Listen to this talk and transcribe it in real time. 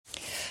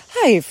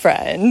Hi,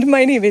 friend.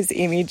 My name is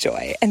Amy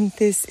Joy, and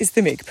this is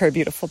the Make Prayer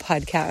Beautiful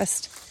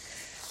podcast.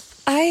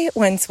 I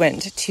once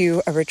went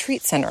to a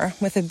retreat center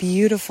with a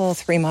beautiful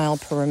 3-mile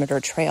perimeter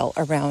trail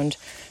around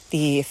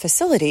the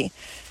facility.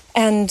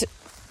 And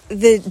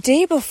the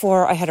day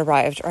before I had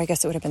arrived, or I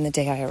guess it would have been the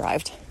day I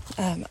arrived,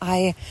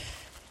 I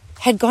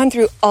had gone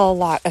through a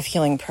lot of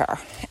healing prayer.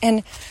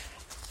 And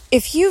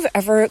if you've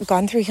ever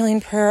gone through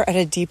healing prayer at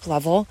a deep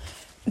level,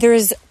 there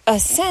is a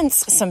sense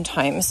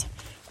sometimes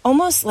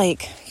almost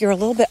like you're a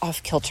little bit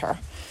off kilter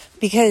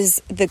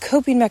because the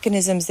coping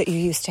mechanisms that you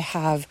used to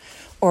have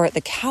or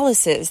the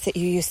calluses that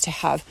you used to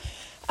have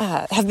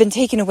been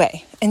taken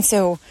away. And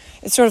so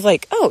it's sort of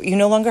like, oh, you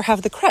no longer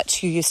have the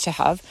crutch you used to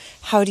have.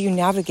 How do you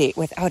navigate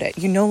without it?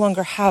 You no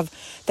longer have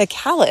the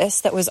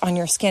callus that was on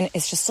your skin.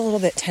 It's just a little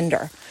bit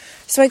tender.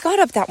 So I got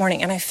up that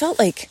morning and I felt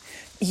like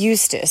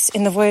Eustace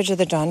in The Voyage of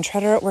the Dawn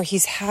Treader, where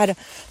he's had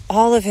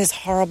all of his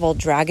horrible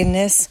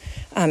dragonness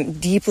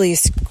deeply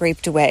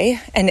scraped away,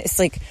 and it's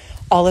like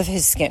all of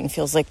his skin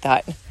feels like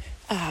that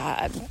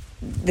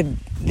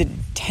the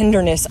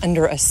tenderness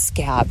under a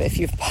scab if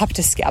you've popped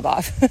a scab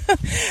off.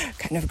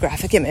 Kind of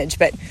graphic image,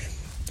 but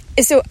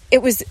so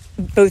it was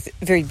both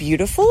very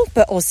beautiful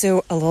but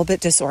also a little bit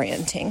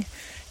disorienting.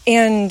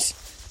 And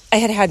I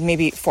had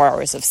maybe 4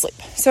 hours of sleep,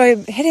 so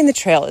I'm hitting the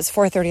trail. It's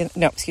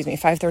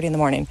 5:30 in the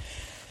morning.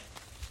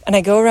 And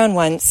I go around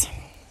once,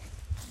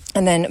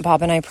 and then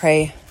Bob and I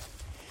pray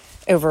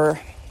over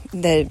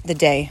the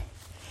day.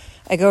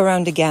 I go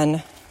around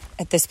again.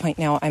 At this point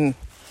now, I'm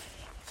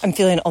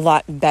feeling a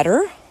lot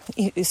better.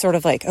 It's sort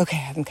of like,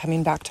 okay, I'm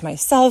coming back to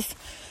myself.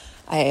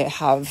 I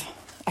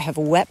have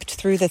wept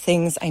through the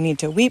things I need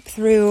to weep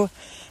through.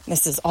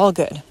 This is all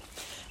good.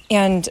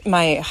 And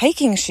my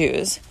hiking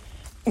shoes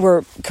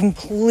were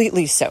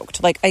completely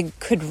soaked. Like I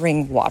could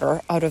wring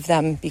water out of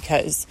them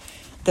because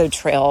the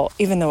trail,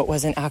 even though it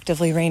wasn't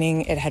actively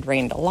raining, it had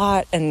rained a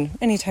lot. And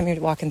anytime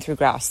you're walking through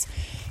grass,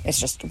 it's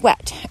just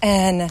wet.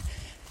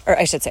 Or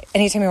I should say,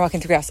 anytime you're walking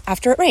through grass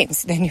after it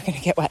rains, then you're going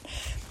to get wet.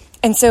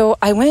 And so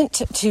I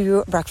went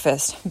to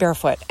breakfast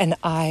barefoot and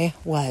I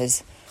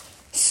was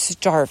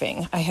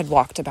starving. I had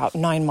walked about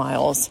 9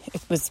 miles.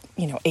 It was,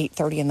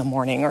 8:30 in the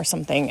morning or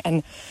something.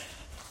 And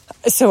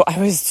so I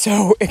was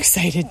so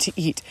excited to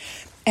eat.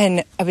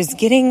 And I was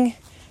getting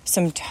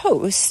some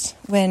toast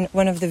when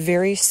one of the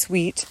very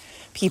sweet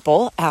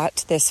people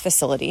at this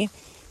facility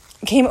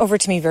came over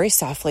to me very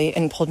softly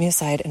and pulled me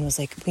aside and was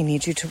like, we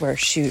need you to wear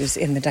shoes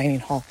in the dining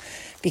hall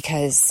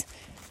because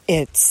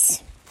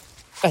it's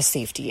a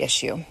safety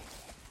issue.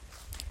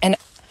 And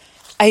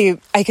I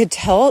could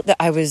tell that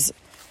I was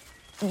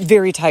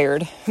very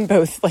tired,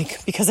 both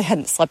like because I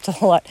hadn't slept a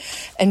whole lot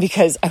and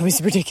because I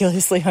was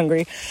ridiculously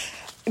hungry,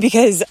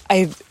 because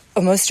I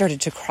almost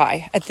started to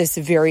cry at this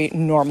very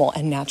normal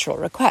and natural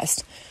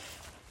request.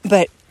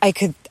 But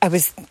I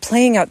was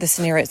playing out the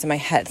scenarios in my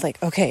head,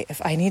 like, okay,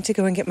 if I need to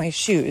go and get my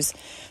shoes,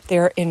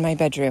 they're in my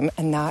bedroom,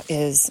 and that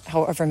is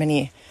however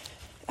many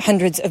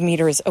hundreds of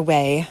meters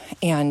away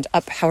and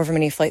up however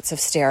many flights of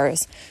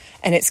stairs,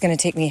 and it's going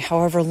to take me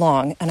however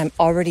long, and I'm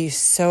already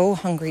so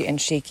hungry and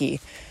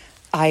shaky,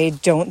 I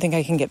don't think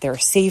I can get there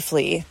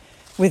safely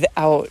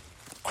without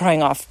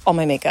crying off all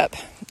my makeup.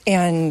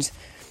 And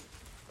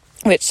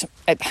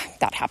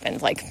that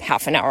happened like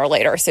half an hour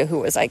later, so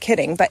who was I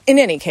kidding? But in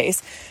any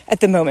case, at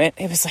the moment,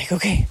 it was like,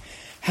 okay,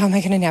 how am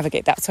I going to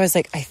navigate that? So I was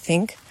like,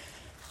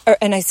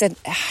 and I said,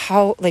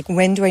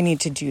 when do I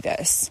need to do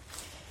this?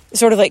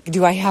 Sort of like,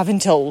 do I have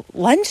until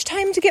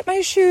lunchtime to get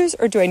my shoes,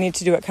 or do I need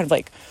to do it kind of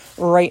like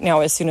right now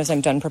as soon as I'm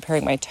done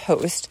preparing my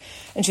toast?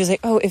 And she was like,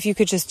 oh, if you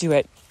could just do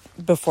it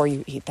before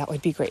you eat, that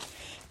would be great.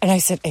 And I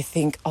said, I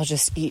think I'll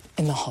just eat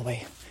in the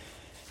hallway.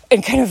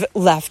 And kind of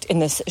left in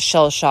this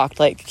shell-shocked,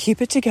 like, keep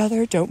it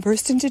together, don't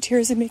burst into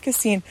tears and make a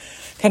scene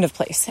kind of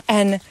place.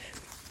 And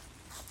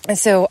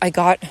so I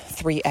got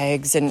 3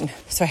 eggs, and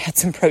so I had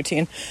some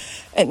protein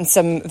and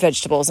some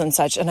vegetables and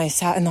such. And I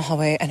sat in the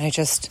hallway and I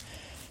just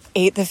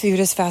ate the food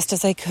as fast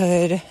as I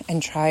could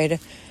and tried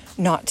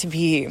not to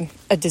be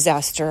a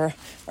disaster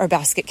or a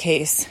basket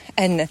case.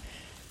 And,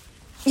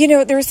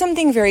 there was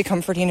something very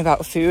comforting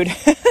about food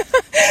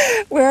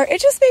where it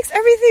just makes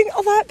everything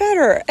a lot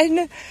better.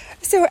 And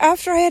so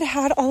after I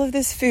had all of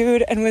this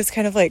food and was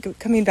kind of like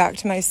coming back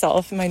to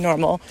myself, my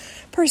normal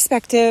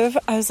perspective,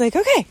 I was like,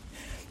 okay,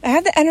 I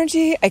have the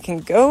energy. I can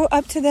go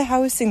up to the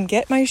house and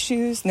get my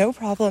shoes, no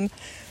problem.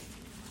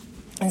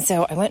 And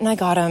so I went and I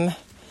got them.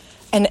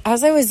 And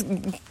as I was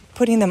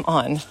putting them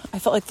on, I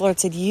felt like the Lord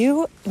said,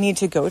 you need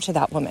to go to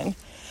that woman,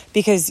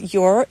 because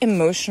your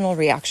emotional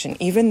reaction,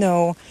 even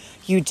though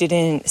you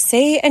didn't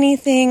say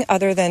anything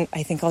other than,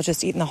 I think I'll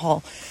just eat in the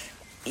hall,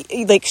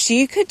 like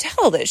she could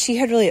tell that she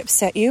had really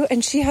upset you,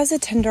 and she has a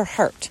tender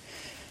heart.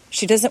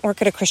 She doesn't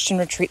work at a Christian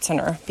retreat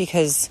center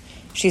because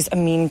she's a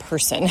mean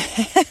person.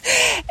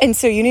 And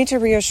so you need to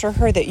reassure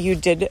her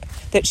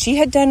that she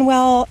had done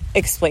well,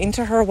 explain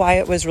to her why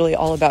it was really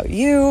all about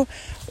you,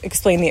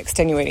 explain the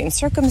extenuating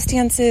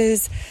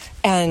circumstances,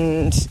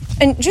 and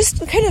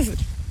just kind of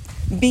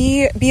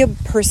be a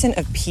person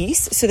of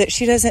peace so that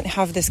she doesn't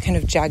have this kind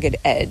of jagged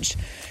edge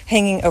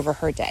hanging over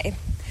her day.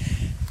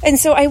 And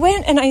so I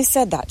went and I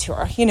said that to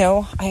her.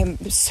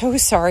 I'm so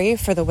sorry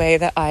for the way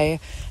that I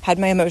had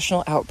my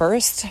emotional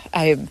outburst.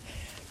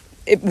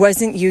 It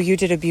wasn't you. You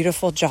did a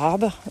beautiful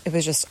job. It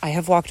was just, I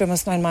have walked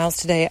almost 9 miles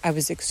today. I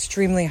was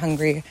extremely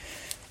hungry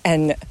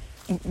and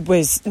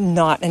was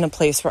not in a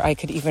place where I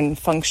could even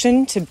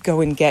function to go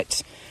and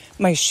get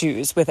my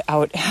shoes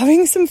without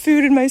having some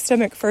food in my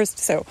stomach first.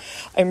 So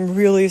I'm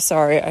really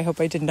sorry. I hope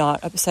I did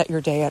not upset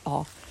your day at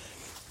all.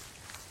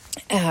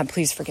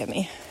 Please forgive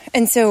me.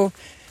 And so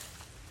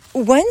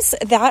once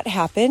that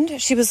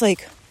happened, she was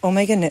like, oh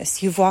my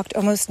goodness, you've walked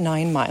almost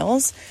 9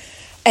 miles.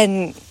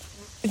 And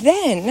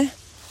then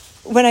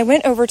when I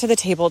went over to the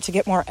table to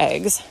get more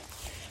eggs,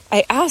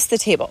 I asked the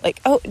table,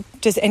 like, oh,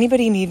 does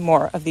anybody need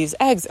more of these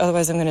eggs?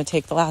 Otherwise, I'm going to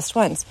take the last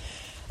ones.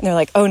 And they're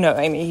like, oh, no,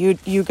 Amy,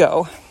 you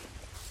go.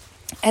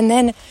 And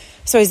then,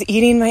 so I was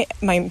eating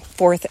my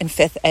fourth and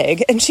fifth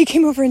egg, and she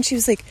came over and she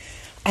was like,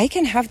 I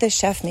can have the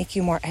chef make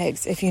you more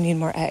eggs if you need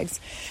more eggs.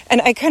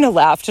 And I kind of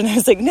laughed, and I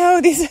was like, now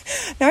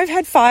I've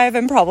had 5,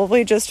 I'm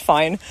probably just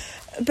fine.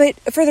 But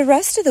for the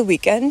rest of the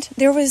weekend,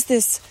 there was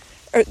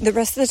the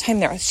rest of the time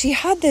there, she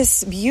had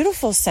this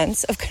beautiful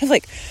sense of kind of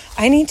like,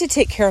 I need to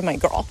take care of my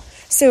girl.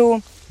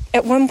 So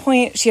at one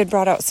point she had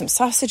brought out some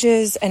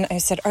sausages and I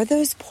said, are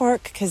those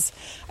pork? Because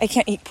I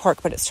can't eat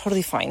pork, but it's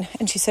totally fine.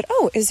 And she said,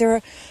 oh, is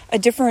there a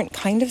different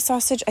kind of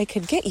sausage I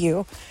could get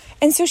you?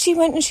 And so she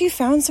went and she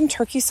found some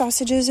turkey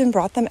sausages and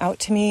brought them out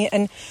to me.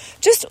 And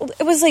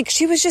it was like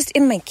she was just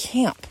in my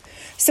camp.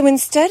 So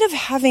instead of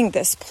having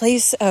this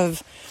place of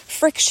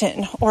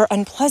friction or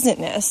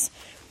unpleasantness,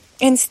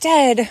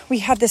 instead we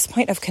had this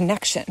point of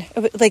connection.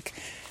 Like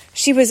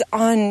she was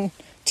on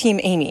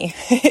Team Amy,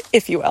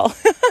 if you will,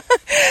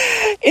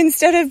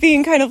 instead of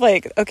being kind of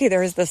like, okay,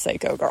 there is the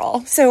psycho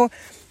girl. So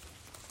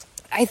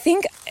I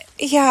think,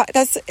 yeah,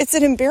 it's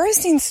an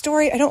embarrassing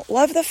story. I don't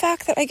love the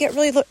fact that I get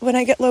when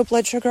I get low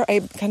blood sugar, I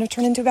kind of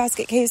turn into a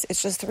basket case.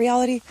 It's just the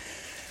reality.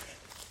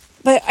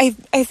 But I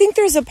think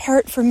there's a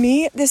part for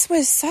me, this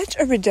was such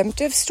a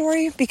redemptive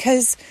story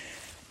because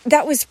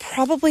that was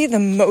probably the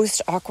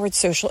most awkward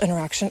social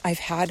interaction I've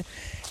had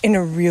in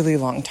a really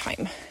long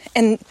time.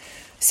 And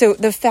so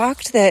the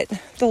fact that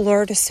the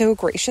Lord so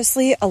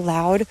graciously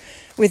allowed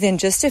within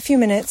just a few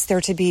minutes there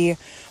to be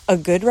a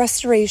good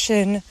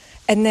restoration,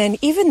 and then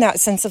even that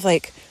sense of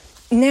like,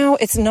 now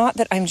it's not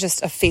that I'm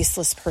just a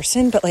faceless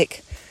person, but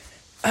like,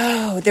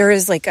 oh, there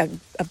is like a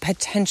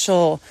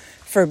potential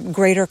for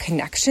greater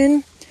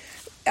connection.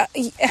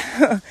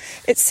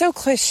 It's so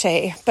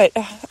cliche, but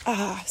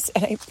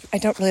and I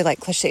don't really like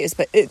cliches,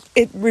 but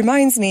it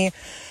reminds me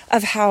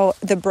of how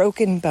the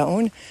broken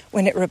bone,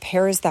 when it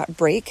repairs that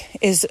break,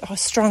 is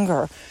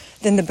stronger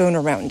than the bone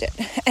around it.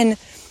 And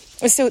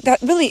so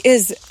that really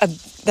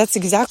that's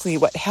exactly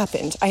what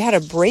happened. I had a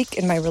break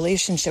in my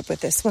relationship with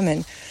this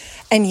woman,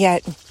 and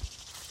yet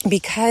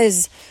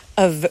because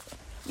of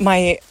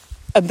my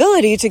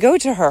ability to go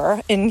to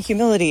her in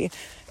humility,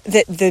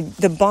 that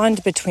the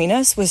bond between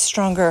us was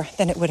stronger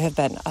than it would have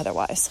been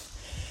otherwise.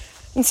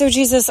 And so,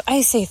 Jesus,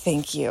 I say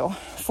thank you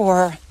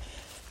for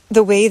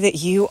the way that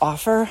you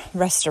offer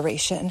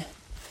restoration.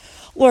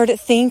 Lord,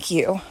 thank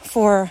you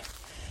for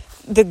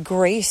the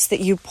grace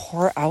that you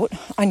pour out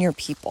on your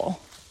people.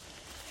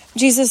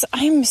 Jesus,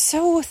 I'm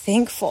so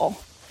thankful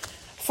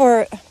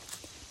for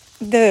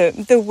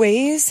the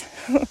ways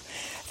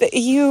that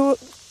you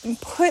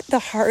put the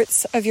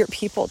hearts of your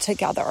people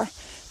together,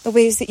 the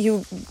ways that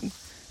you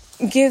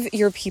give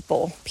your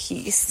people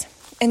peace.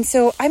 And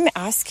so I'm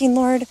asking,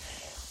 Lord,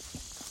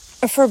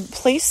 for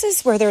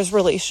places where there's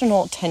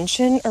relational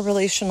tension or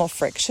relational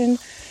friction,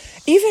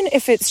 even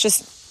if it's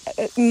just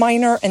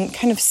minor and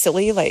kind of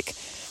silly, like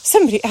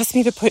somebody asked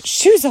me to put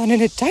shoes on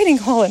in a dining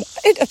hall and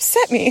it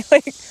upset me.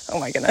 Like, oh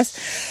my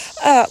goodness.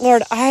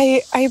 Lord,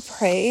 I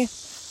pray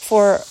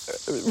for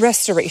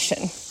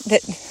restoration,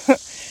 that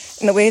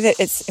in the way that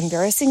it's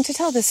embarrassing to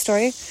tell this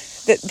story,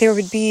 that there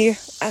would be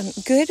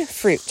good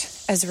fruit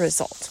as a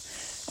result.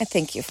 I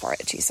thank you for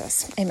it,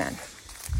 Jesus. Amen.